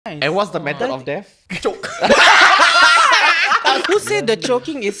And what's the method of death? Choke. Who said the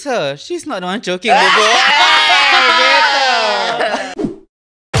choking is her? She's not the one choking.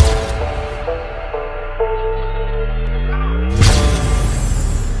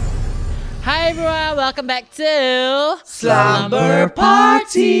 Hi everyone, welcome back to Slumber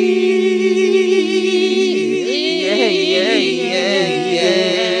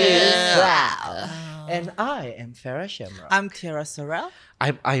And I am Farah Shamra. I'm Tiara Sorrell.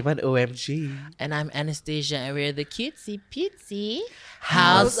 I'm AIMAN OMG. And I'm Anastasia, and we're the cutesy pitsy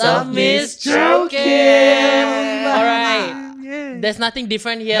House of Miss Joaquim. Alright, there's nothing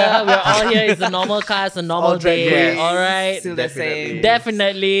different here. We're all here. It's a normal cast, a normal day. Yes. Alright, Still the same.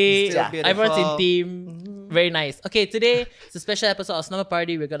 definitely. Still beautiful. Everyone's in team. Very nice. Okay, today it's a special episode of Slumber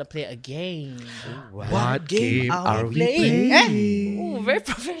ParTEA. We're gonna play a game. What game are we playing? playing? Ooh, very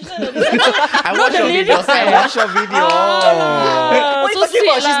professional. I watched your videos. I watched your video. Oh, What are you talking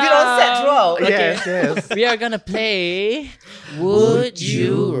about? She's been on set throughout. Okay. Yes. We are gonna play Would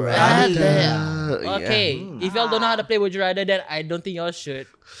You Rather. Okay, if y'all don't know how to play Would You Rather, then I don't think y'all should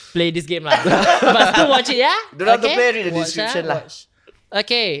play this game lah. But still watch it, yeah? Don't have to Okay? play, read the Watch, description lah. watch.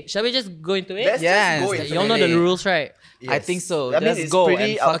 Okay, shall we just go into it? Let's Yes. just go. Y'all know the rules, right? I think so. I mean, Let's it's go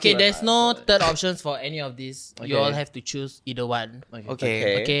pretty and Okay, ultimate there's lah. no third options for any of these. You Okay. all have to choose either one.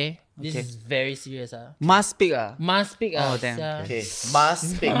 Okay. Okay? This is very serious. Must pick ah. Must pick Oh, us. damn. Okay,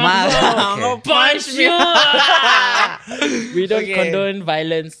 must pick. Punch you! We don't Okay. condone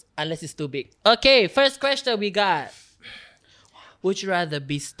violence unless it's too big. Okay, first question we got. Would you rather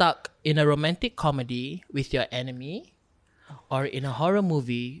be stuck in a romantic comedy with your enemy or in a horror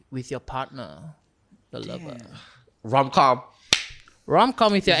movie with your partner, the lover? Rom-com.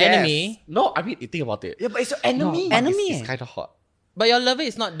 Rom-com with your Yes. enemy, No, I mean, you think about it. Yeah, but it's your enemy. But Enemy. It's kind of hot. but your lover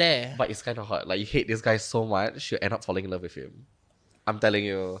is not there. But it's kind of hot. Like, you hate this guy so much, you end up falling in love with him. I'm telling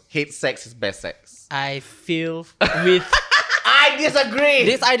you, hate sex is best sex. I feel with... I disagree.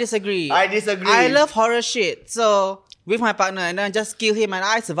 This I disagree. I disagree. I love horror shit. So with my partner and then just kill him and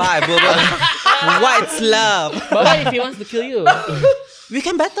I survive. What's love? But what if he wants to kill you? We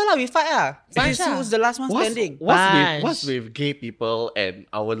can battle lah. We fight lah. Punch See lah. who's the last one standing. What's with gay people and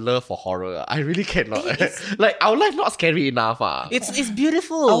our love for horror? I really cannot. Like, our life not scary enough. It's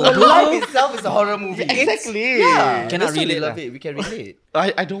beautiful. Our life itself is a horror movie. Exactly. Yeah, Cannot that's why we relate love lah. it. We can relate.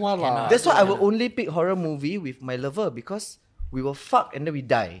 I don't want lah. That's why I will only pick horror movie with my lover because we will fuck and then we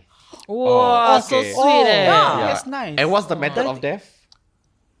die. Wow, so okay. sweet eh. yeah. That's nice. And what's the method of death?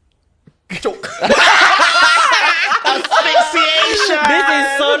 Choke. Asphyxiation. This is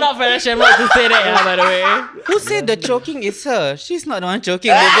so not Farah Shamra to say that, yeah, by the way. Who said the choking is her? She's not the one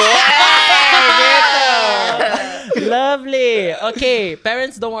choking. Lovely. Okay,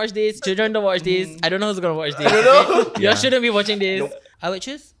 parents don't watch this. Children don't watch this. I don't know who's gonna watch this. You shouldn't be watching this. Nope. I would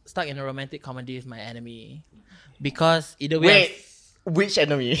choose stuck in a romantic comedy with my enemy, because either way, Wait, which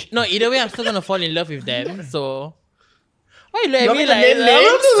enemy? either way, I'm still gonna fall in love with them. So. Why you let You me want me to like name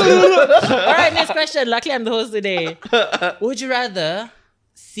names? Alright, next question. Luckily, I'm the host today. Would you rather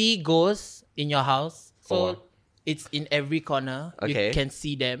see ghosts in your house? So Or- it's in every corner. Okay. You can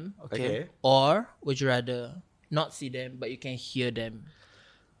see them. Okay. Or would you rather not see them, but you can hear them?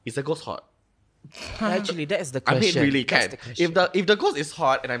 Is the ghost hot? Actually, that is the I question. mean, really That's can. the question. If the ghost is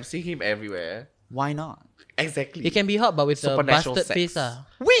hot and I'm seeing him everywhere, Why not? exactly. It can be hot, but with a Supernatural bastard sex. face.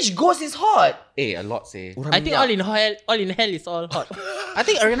 Which ghost is hot? A lot say. I think all in hell is all hot. I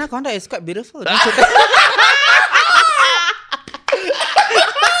think Arena Conda is quite beautiful.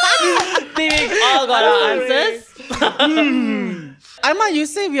 Think we all got our answers? Aiman, you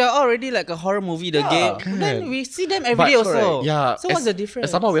say we are already like a horror movie, the game. Then we see them every day also. Yeah. So what's the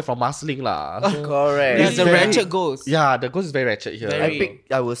difference? Somehow we're from Marsiling lah. So, Correct. There's a very- ratchet ghost. yeah, the ghost is very ratchet here.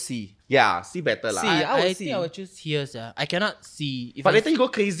 I will see. Yeah, see better lah. See, I would I see. think I would choose here, sir. I cannot see. If But I later you go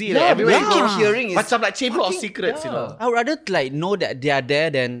crazy. Yeah, Like, everywhere we you keep go. hearing is Macam like chamber of fucking- secrets, you yeah. know. I would rather like know that they are there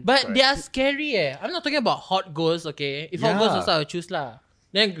than. But they are scary eh. I'm not talking about hot ghosts, okay? If hot Yeah. ghosts also, I would choose lah.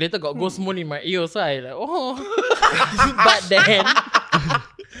 Then later got ghost moon in my ear, so I like, oh. But then,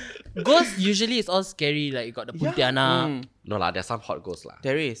 ghosts usually is all scary. Like you got the Puntiana. No lah, there's some hot ghosts lah.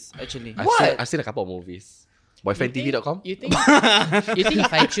 There is actually. I've seen a couple of movies. Boyfriendtv.com. You think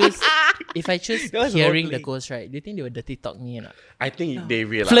if I choose That was hearing the lovely. ghost, right? Do you think they will dirty talk me or not? I think they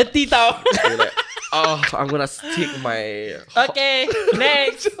will. Flirty tau. They're like, oh, I'm gonna stick my. Okay,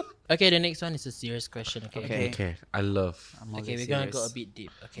 next. Okay, the next one is a serious question. Okay. Okay, I love. Okay, we're gonna go a bit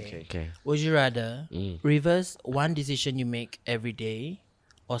deep. Okay. Okay. Would you rather reverse one decision you make every day,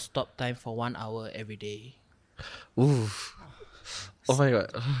 or stop time for 1 hour every day? Ooh. Oh my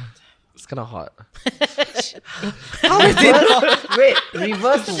god. It's kind of hot. How is it? Wait,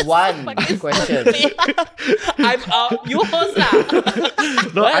 reverse one question. I'm out. You host lah.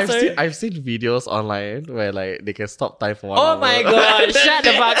 No, What? Sorry? I've seen videos online where like they can stop time for 1 Oh hour. my god! Shut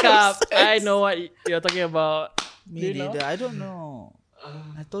the fuck up. I know what you're talking about. Me Do you know? neither. I don't know.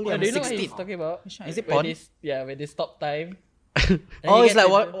 I told you Oh, I'm do you know what 16. he's talking about? Which one? Is it When porn? when they stop time. Oh, it's like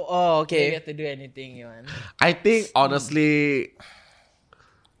what? Oh, You okay. get to do anything you want. I think honestly,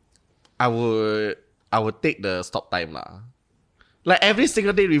 I would take the stop time lah. Like every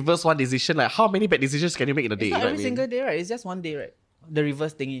single day reverse one decision. Like how many bad decisions can you make in a day? It's not You know every what I mean? single day, right? It's just one day, right? The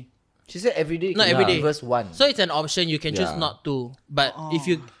reverse thingy. She said every day. Not can every day. Reverse one. So it's an option. You can choose Yeah. not to. But if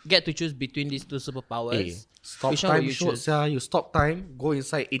you get to choose between these two superpowers, Stop which one time will you shows, choose? yeah. You stop time, go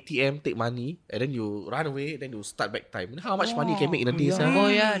inside ATM, take money, and then you run away, then you start back time. How much money you can make in a day, sia? Oh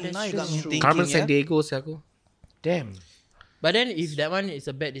yeah, that's Now you got me true. thinking. Carmen San Yeah? Diego, sia aku. Damn. But then if that one is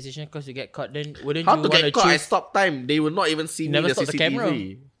a bad decision because you get caught, then wouldn't How you to want to get caught? I choose? stop time. They will not even see me Never the stop the CCTV. camera.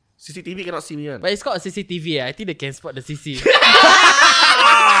 CCTV cannot see me one. But it's called a CCTV. I think they can spot the CC.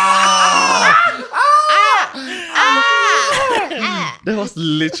 That was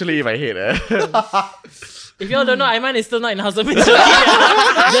literally in my head. If y'all don't know, Aiman is still not in House of Miss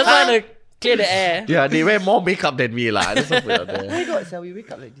Joaquim. Just want to clear the air. Yeah, they wear more makeup than me lah. That's what put out Oh there. my god, shall we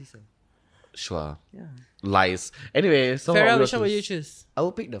wake up like this? Sure. Yeah. Lies. Anyway, so Farah, what which one will you choose? I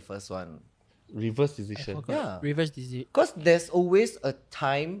will pick the first one. Reverse decision. Yeah. Reverse decision. Because there's always a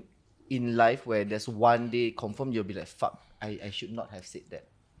time in life where there's one day confirm you'll be like, fuck, I should not have said that.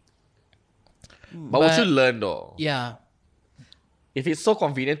 But would you learn though? Yeah. If it's so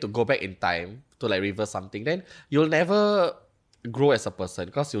convenient to go back in time to like reverse something, then you'll never grow as a person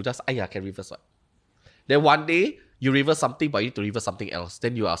because you'll just, I can reverse what? Then one day you reverse something, but you need to reverse something else.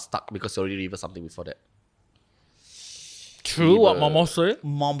 Then you are stuck because you already reversed something before that. True what Mama said.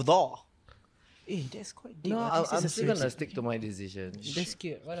 Mom door. Eh, that's quite deep. No, I think I'm it's a still gonna serious- stick to my decision. That's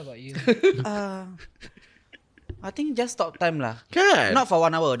cute. What about you? I think just stop time lah. Can. Not for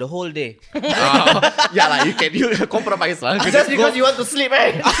 1 hour, the whole day. Yeah, like you compromise lah. Just because you want to sleep,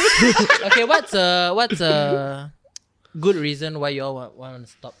 right? Okay, what's a good reason why you all want to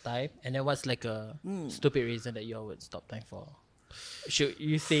stop time, and then what's like a stupid reason that you all would stop time for? Should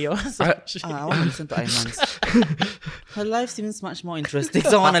you say yours? I want to listen to Aiman's. Her life seems much more interesting,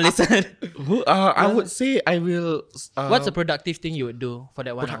 so I want to listen. I would say I will. What's a productive thing you would do for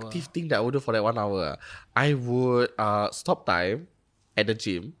that 1 hour? productive thing that I would do for that 1 hour? I would stop time at the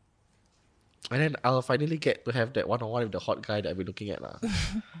gym. And then I'll finally get to have that one-on-one with the hot guy that I've been looking at lah.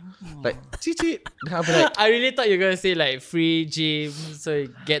 Like, cheat. Then I'll be like, I really thought you were gonna say like free gym, so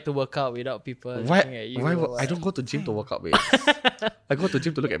you get to work out without people looking at you. why or what. I don't go to gym to work out, babe. I go to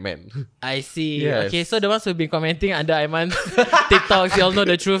gym to look at men. I see. Yes. Okay, so the ones who've been commenting under Aiman's TikToks, you all know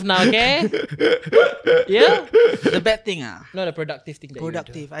the truth now, okay? Yeah? The bad thing, No, the productive thing that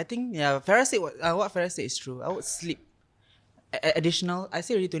productive. I think, yeah, Farah said what Farah said is true. I would sleep. Additional, I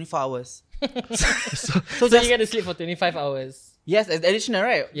say already 24 hours. you do. So just- you get to sleep for 25 hours. Yes, additional,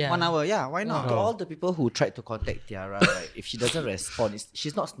 right? Yeah. 1 hour, yeah, why not? To all the people who tried to contact Tiara, right? If she doesn't respond,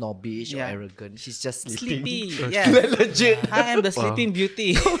 she's not snobbish Yeah. or arrogant. She's just sleeping. Sleepy, yeah. Legit. I am the sleeping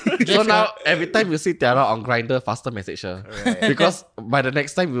beauty. So now, every time you see Tiara on Grindr, faster message her. Right. Because by the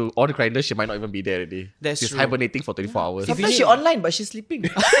next time you on Grindr, she might not even be there already. That's She's true. hibernating for 24 hours. Sometimes she's online, but she's sleeping.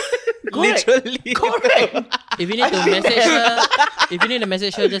 Literally. Correct. If you need to message her, if you need to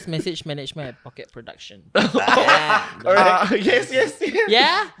message her, just message management at Pocket Production. Yes.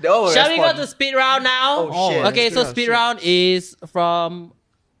 Yeah? They all will Shall we go respond. to speed round now? Oh, shit. Okay, so Speed speed round, round is from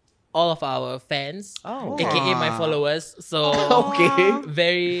all of our fans, Oh. aka my followers. So Okay.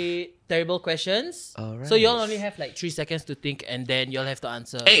 very terrible questions. Alright. So you all only have like 3 seconds to think, and then you'll have to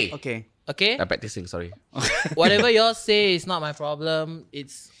answer. Hey! Okay. Okay? I'm practicing, sorry. Whatever y'all say is not my problem.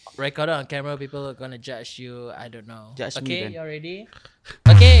 It's recorded on camera. People are gonna judge you. I don't know. Judge me okay, then. y'all ready?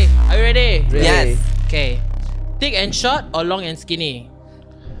 Okay, are you ready? Yes. Okay. Thick and short or long and skinny?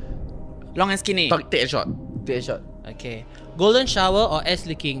 Long and skinny. Take a shot. Take a shot. Okay. Golden shower or ass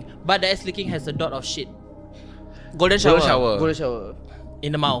licking, but the ass licking has a dot of shit Golden shower. Golden shower. Golden shower.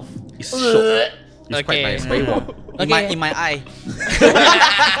 in the mouth. It's shook. It's quite Okay. nice, very warm. Okay. In my eye.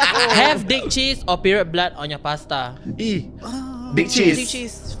 Have dick cheese or period blood on your pasta? Big cheese. Big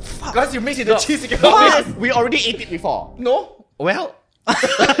cheese. Fuck. Because you mix it with cheese, you can We already ate it before. No. Well,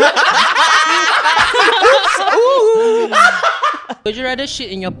 Would you rather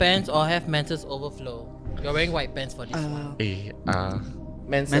shit in your pants or have menses overflow? You're wearing white pants for this one.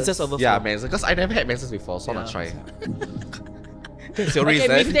 Menses overflow. yeah, menses. Because I never had menses before, so I'll try. That's your Okay,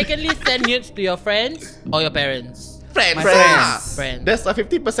 reason. mistakenly send nudes to your friends or your parents. Friends. Friends. There's a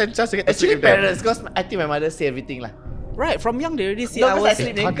 50% chance you get to Actually, sleep with them. parents, because I think my mother say everything lah. Right, from young they already see No, I because I was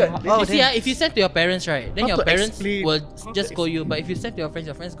sleep naked. Oh, You see, if you send to your parents, right, then How your to parents explain? will How to just scold you. But if you send to your friends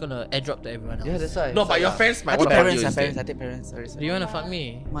gonna airdrop to everyone else. Yeah, that's why. No, but your friends I might think want to parents, you I instead. think parents. Sorry. Do you wanna fuck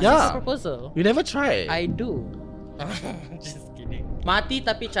me? Yeah. This is a proposal. You never try. I do. Just kidding. Mati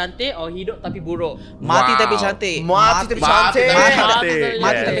tapi cantik or hidup tapi buruk? Mati Wow. tapi cantik. Mati tapi cantik.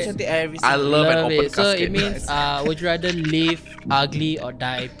 Mati Yes. tapi cantik every I single. love an open it. So casket. it means, would you rather live ugly or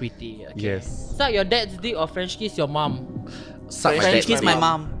die pretty? Okay. Yes. Suck your dad's dick or French kiss your mom? Suck my French dick. kiss my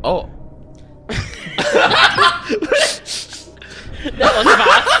mom. Oh. That was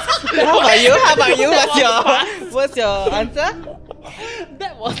fast. How about you? What's your answer?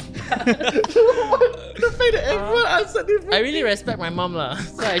 That was The fact that everyone answered different. I really respect my mom lah.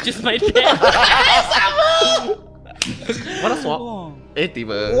 So I choose my dad. Wanna swap?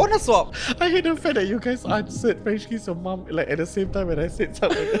 Tiba. Wanna swap? I hate the fact that you guys answered French kiss your mom like at the same time when I said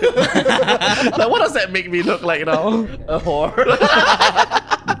something. Like, what does that make me look like now? A whore.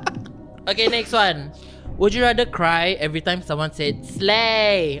 Okay, next one. Would you rather cry every time someone said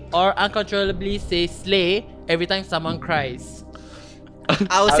slay or uncontrollably say slay every time someone cries?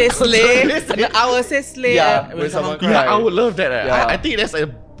 I would say slay. I would say slay. Yeah, when when someone someone Yeah, cry. I would love that. Yeah. I think that's a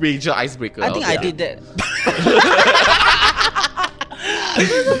major icebreaker. I think I did that.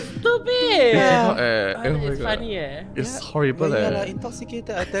 Stupid. It's Funny It's horrible. But yeah,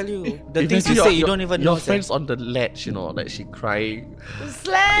 intoxicated. I tell you, the Imagine things you say you don't even your know. friends on the ledge, you know, like she crying.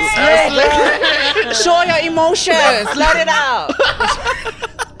 Show your emotions. Let it out.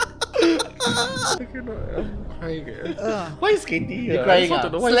 I cannot. I'm crying. Why is Katie here? crying, I just want to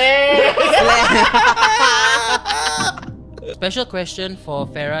know why. Special question for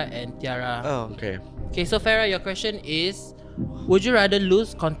Farah and Tiara. Oh. Okay. Okay, so Farah, your question is: would you rather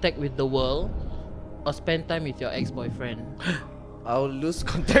lose contact with the world or spend time with your ex-boyfriend? I'll lose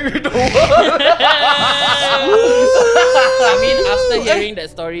contact with the world. I mean, after hearing that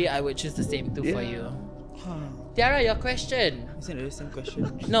story, I would choose the same too for you. Tiara, your question. Isn't it the same question?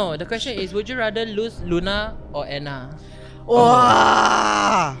 No, the question is: would you rather lose Luna or Anna?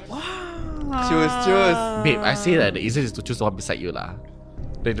 Wow. Choose. Babe, I say that the easiest is to choose the one beside you lah.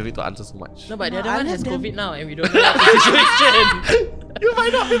 Then you don't need to answer so much. No, but the No, other I one has love them. COVID now, and we don't know what the situation. You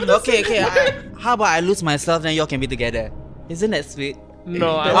might not be Okay. How about I lose myself, then y'all can be together? Isn't that sweet?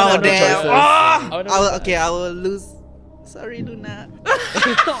 No, I Oh, want damn. choices. I will lose. Sorry, Luna.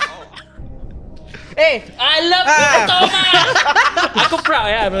 Hey, I love you so much. Aku proud,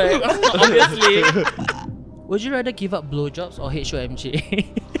 yeah. I'm like, obviously. Would you rather give up blowjobs or HOMG?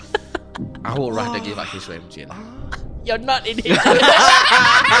 I would rather give up HOMG lah. You're not in it.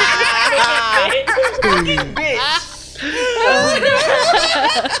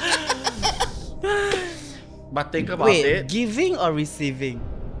 But think about wait, it. giving or receiving?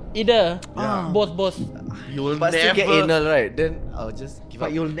 Either. Yeah. Both. You will But still never. get anal, right? Then I'll just give But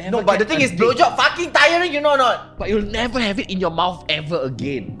up. you'll never No, but the get thing a is, dick. blowjob fucking tiring, you know or not? But you'll never have it in your mouth ever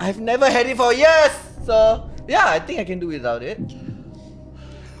again. I've never had it for years. So, yeah, I think I can do without it.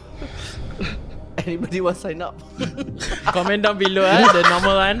 Anybody want to sign up? Comment down below, the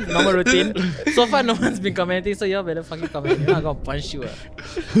normal one, normal routine. So far, no one's been commenting, so y'all better fucking comment. You know, I'm gonna punch you.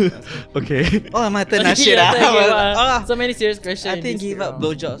 Okay. Oh, my turn. Okay, Shit. your turn, give, Ah. so many serious questions. I think in this give up round.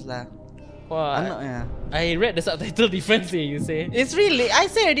 blowjobs lah. Wow, I'm not. Yeah. I read the subtitle differently. You say. It's really. I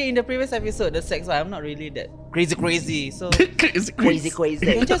said already in the previous episode, the sex one. I'm not really that crazy. So Crazy. you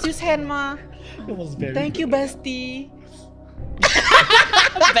can just use hand ma. It was very Thank you, bestie.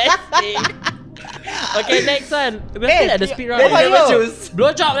 Bestie. Okay, next one. We're Hey, still at the speed round. then what never you? choose.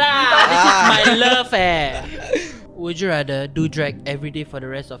 Blowjob lah. This is my love Would you rather do drag every day for the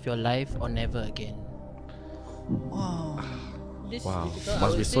rest of your life or never again? This is Wow. difficult. Must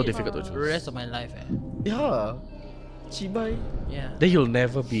I be would so say difficult to for choose. the rest of my life Yeah. Chibai. Yeah. Then you'll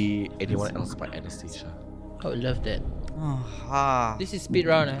never be anyone else but Anastasia. I would love that. Oh, This is speed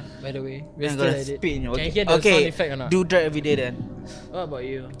round by the way. We're I'm still gonna at it. spit in your. Can you hear the sound effect or not? Do drag every day then. What about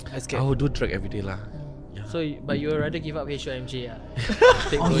you? Let's I would do drag every day lah. So, but you would rather give up HOMG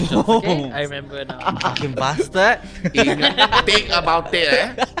Take blowjobs, okay? I remember now. Fucking bastard. Think about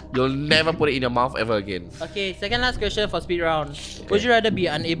it, You'll never put it in your mouth ever again. Okay, second last question for speed round. Would you rather be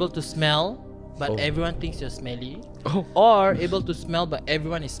unable to smell but Oh. everyone thinks you're smelly, Oh. or able to smell but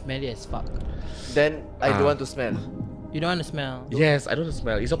everyone is smelly as fuck? Then I don't want to smell. You don't want to smell. Yes, I don't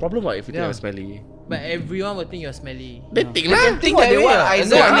smell. It's a problem what if you think Yeah. I'm smelly. But everyone will think you're smelly. They think lah. Think what they want. I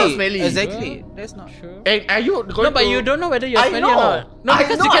know I'm not Exactly. smelly. Exactly. That's not Sure. And are you going No, but to... you don't know whether you're I smelly know. or not. No, I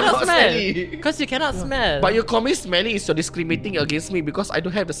because know you I'm cannot not smell. smelly. Because you cannot smell. But you call me smelly is you're discriminating against me because I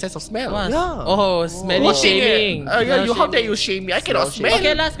don't have the sense of smell. What? Yeah. Oh, smelly What shaming. Yeah, Smell how dare shaming. you shame me? I cannot Smell smell.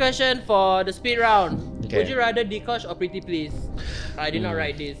 Okay, last question for the speed round. Okay. Would you rather Dikosh or Pretty Please? I did not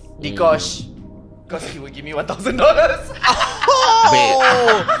write this. Dikosh. Because he will give me $1,000.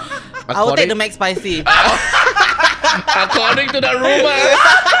 I will take the Mac Spicy. According to the rumors.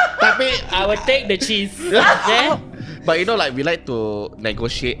 Tapi I would take the cheese. Okay? But you know, like we like to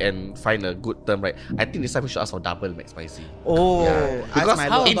negotiate and find a good term, right? I think this time we should ask for double McSpicy. Oh, Because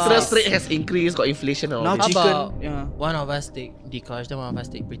how about- interest rate has increased, got inflation and all Now this. How chicken, about yeah. one of us take Dikosh, then one of us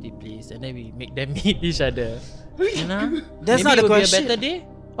take Pretty Please, and then we make them meet each other. You know? That's Maybe not the it would question. be a better day.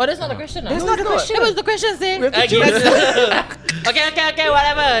 Oh, that's not the question. That's not the question. That was the question, say. We have to Okay,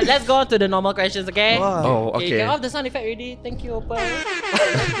 whatever. Let's go on to the normal questions, okay? Wow. Oh, Okay, okay. you can off the sound effect already. Thank you, Opal.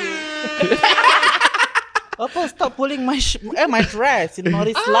 Opal, stop pulling my my dress, you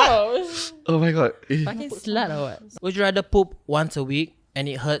naughty slut. Oh my god. Fucking slut or what? Would you rather poop once a week and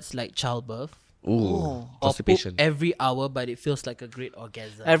it hurts like childbirth? Ooh, Or poop constipation. every hour but it feels like a great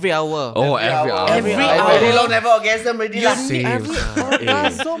orgasm? Every hour. Oh, every hour. Every I hour. very long never orgasm already lah. Same.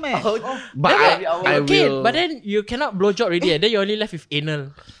 So man. But I Okay, will. but then you cannot blow job already. Then you're only left with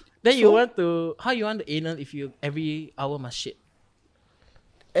anal. Then you want to... How you want the anal if you every hour must shit?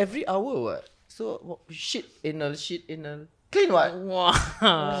 Every hour what? So shit anal. Clean what? Wow.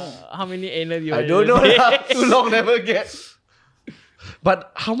 How many anal you I want don't in a know day? lah. Too long never get. But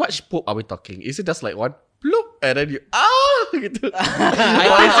how much poop are we talking? Is it just like one bloop and then you gitu?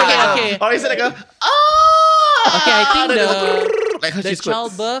 Okay. Or is it like a Okay, I think like the Hershey's Quirks.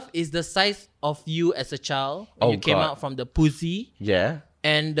 childbirth is the size of you as a child when Oh, you came God. out from the pussy, Yeah.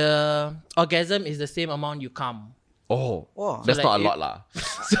 and the orgasm is the same amount you come. Oh, Wow. that's So not a like lot lah.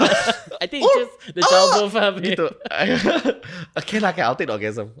 I think it's just the childbirth of it. Gitu. Okay, I'll take the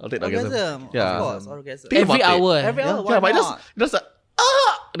orgasm. Orgasm. Yeah. Of course, orgasm. Think Every about it. hour. Every hour. Yeah, Why but not? just like,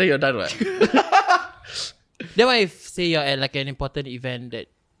 then you're done, right? Then what if say you're at like an important event that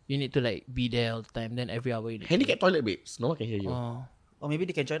you need to like be there all the time, then every hour you need Handicap toilet, babes. No one can hear you. Oh. Or maybe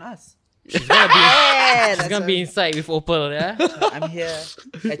they can join us. She's gonna be Yeah, she's gonna be inside with Opal, yeah? I'm here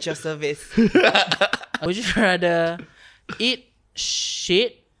at your service. Would you rather eat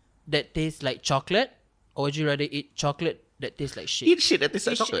shit that tastes like chocolate, or would you rather eat chocolate that tastes like shit? Eat shit that tastes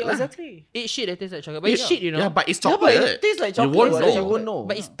like chocolate. lah. Exactly. Eat shit that tastes like chocolate. But it's shit, you know. Yeah, but it's Yeah, but chocolate. it tastes like You chocolate. won't what? know. You won't know.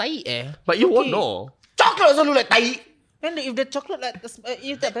 But it's tight, eh? But you won't know. chocolate also look like tai. And if the chocolate like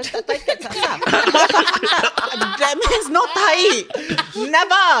if the that means no Thai.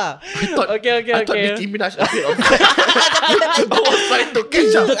 Never. Okay. I thought Nicki Minaj a bit of I was trying to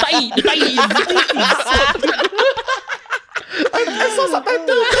catch up. The tight. I saw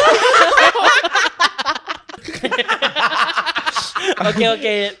subtitle.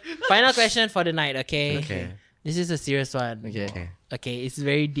 Okay. Final question for the night, okay? Okay. This is a serious one. Okay. Okay, it's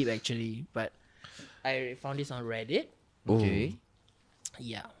very deep actually, but I found this on Reddit. Okay.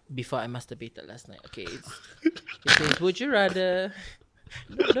 Yeah, before I masturbated last night. Okay, it says, would you rather...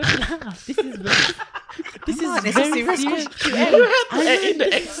 Don't laugh. This is very serious. In the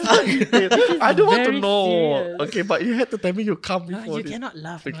extra detail. I don't want to very know. serious. Okay, but you had to tell me you come No, before you this. cannot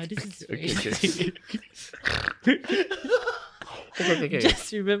laugh. No, this is very Okay. serious. Okay.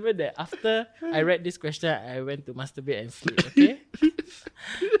 Just remember that after I read this question, I went to masturbate and sleep. Okay.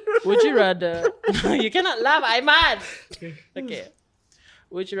 Would you rather? No, you cannot laugh, Aiman. Okay.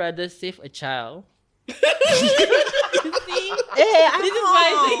 Would you rather save a child? You see? This is why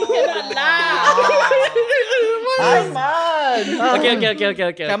I say you cannot laugh.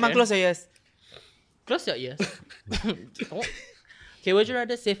 Okay. Come on, close your ears. Close your ears. Oh. Okay, would you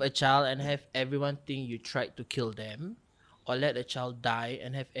rather save a child and have everyone think you tried to kill them, or let a child die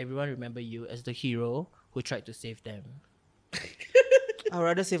and have everyone remember you as the hero who tried to save them? I'd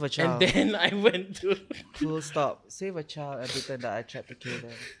rather save a child. And then I went to... Full stop. Save a child and pretend that I tried to kill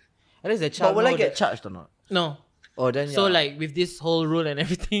them. At least the child. But will I know get that- charged or not? No. Oh, then So yeah. like with this whole rule and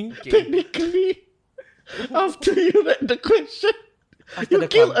everything, Technically, after you read the question, After you the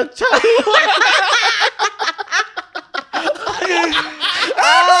kill cum. a child.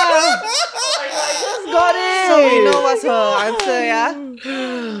 got it. So we know what's her answer,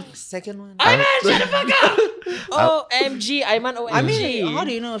 yeah. Second one. Aiman, shut the fuck up! OMG, Aiman OMG. I mean, how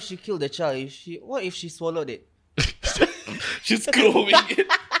do you know if she killed the child? What if she swallowed it? She's growing it.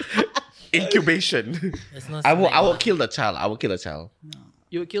 Incubation. There's no I will snack. kill the child.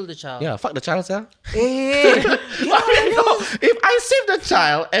 You would kill the child. Yeah, fuck the child, yeah. Eh. If I save the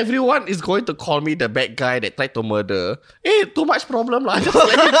child, everyone is going to call me the bad guy that tried to murder. Too much problem lah. Just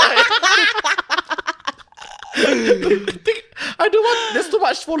let him die. I don't want. There's too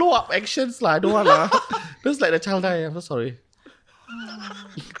much follow-up actions lah. I don't want lah. Just let the child die. I'm so sorry.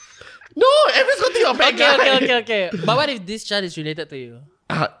 No, everyone's going to think you're a bad guy. Okay. But what if this child is related to you?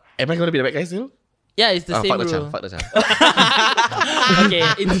 Am I going to be the bad guy still? Yeah, it's the same Fuck the rule. child. Fuck the child. Okay,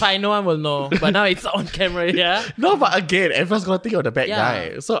 it's fine. No one will know. But now it's on camera, yeah? No, but again, everyone's going to think you're the bad Yeah.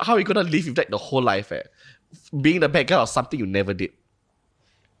 guy. So how are you going to live with that the whole life? Being the bad guy of something you never did.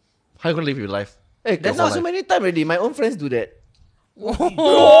 How are you going to live your life? Hey, that's whole not so life. many times already. My own friends do that.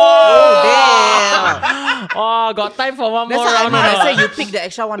 Oh, got time for one That's more why round. I say you pick the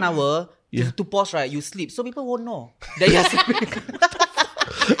extra 1 hour Yeah. to pause, right? You sleep. So people won't know that you're sleeping.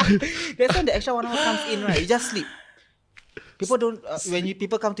 That's when the extra 1 hour comes in, right? You just sleep. People don't,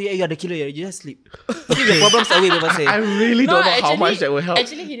 people come to you, you are the killer, you just sleep. Keep your problems away, people say. I really don't know how much that will help.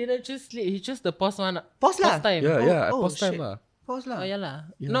 Actually, he didn't choose sleep. He chose the pause one. Pause lah. time. I Oh, pause time shit. lah. Pause lah. Oh, yeah lah.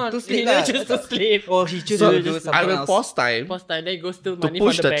 No, To he sleep didn't lah. choose to sleep. Oh, he choose So to do something I will else. pause time Pause time, then go steal to money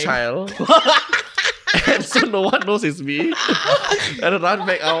push from the the bank. child. And so no one knows it's me. And run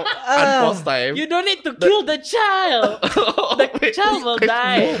back out and pause time. You don't need to kill the child. The child will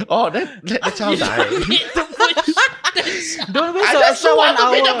die. Oh, let the child die. You need to push the child. Don't waste I your just extra 1 want to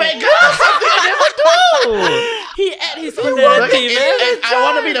hour. be the bad guy. Something I never do. He add his own Okay, narrative. if I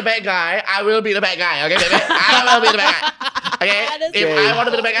want to be the bad guy, I will be the bad guy. Okay, baby? I will be the bad guy. Okay, if I want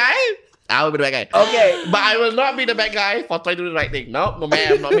to be the bad guy, I will be the bad guy. Okay. But I will not be the bad guy for trying to do the right thing. No,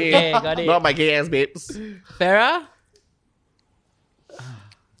 ma'am, not me. Okay, got it. Not my gay ass babes. Farah?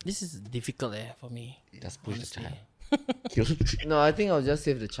 This is difficult for me. Just push the Honestly. child. Kill the child. No, I think I'll just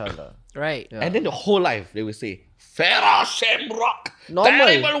save the child lah. Right. Yeah. And then the whole life they will say, Farah Shamrock, Normal.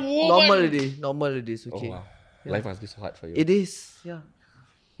 terrible woman. Normal it is. Oh Okay. wow, life must be so hard for you. It is. Yeah.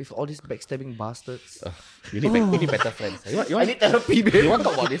 With all these backstabbing bastards. You need better friends. You I want, need therapy, you babe. want to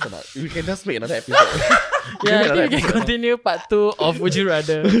talk about this or not? We can just make another episode. Yeah, I think we can continue part 2 of Would You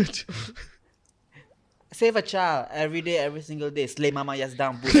Rather. Save a child every day, every single day. Slay mama yes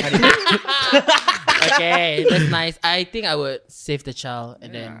down. Boom. Okay, that's nice. I think I would save the child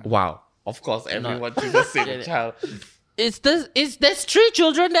and then Wow. Of course, everyone chooses save the child. there's 3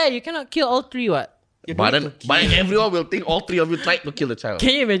 children there. You cannot kill all 3 what? But then everyone will think all 3 of you tried to kill the child.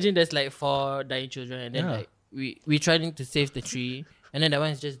 Can you imagine there's like 4 dying children and then Yeah. like we trying to save the 3 and then that one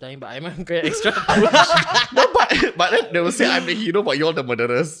is just dying but I'm get extra. No, but then they will say I'm the hero, but you're the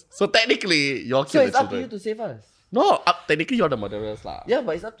murderers. So technically, you're So killing it's the up to you children. to save us. No, technically you're the murderers lah. Yeah,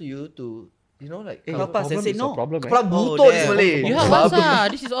 but it's up to you to, like, help us and problem say is no. your problem, Kepala Oh, buto is damn. Malay. You help us lah.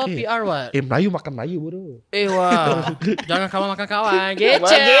 This is all PR what? Melayu makan Melayu bodoh. Wah. Jangan kawan makan kawan. Get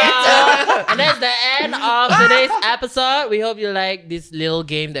And that's the end of today's episode. We hope you like this little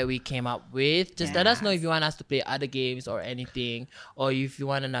game that we came up with. Just let us know if you want us to play other games or anything, or if you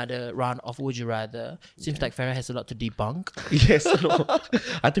want another round of Would You Rather. Seems like Farah has a lot to debunk. Yes, no.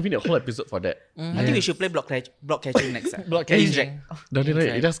 I think we need a whole episode for that. I think we should play block catching next time. Block Please, catching. No,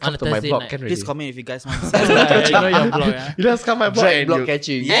 you just come On a to my Thursday blog, night. can Please already. comment if you guys want to I know your blog, yeah. You just come my blog Drag and block you,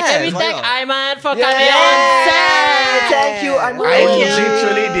 catching. Yeah. And we why thank not? Aiman for coming on set. Thank you, Aiman. I Thank you.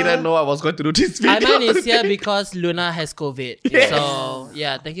 literally didn't know I was going to do this video. Aiman is here because Luna has COVID. So,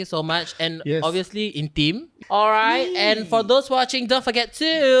 yeah, thank you so much. And Yes. obviously in team. Alright, and for those watching, don't forget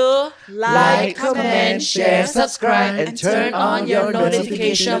to Like, comment, share, subscribe, and turn on your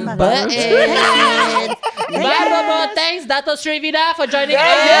notification button. Bye. Thanks, Dato Srivida, for joining us.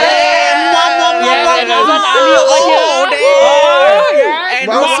 Yes, and Azwan Ali over here. Yes. And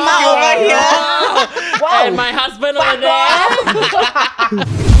Rosma over here. And my husband over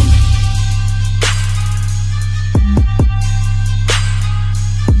there.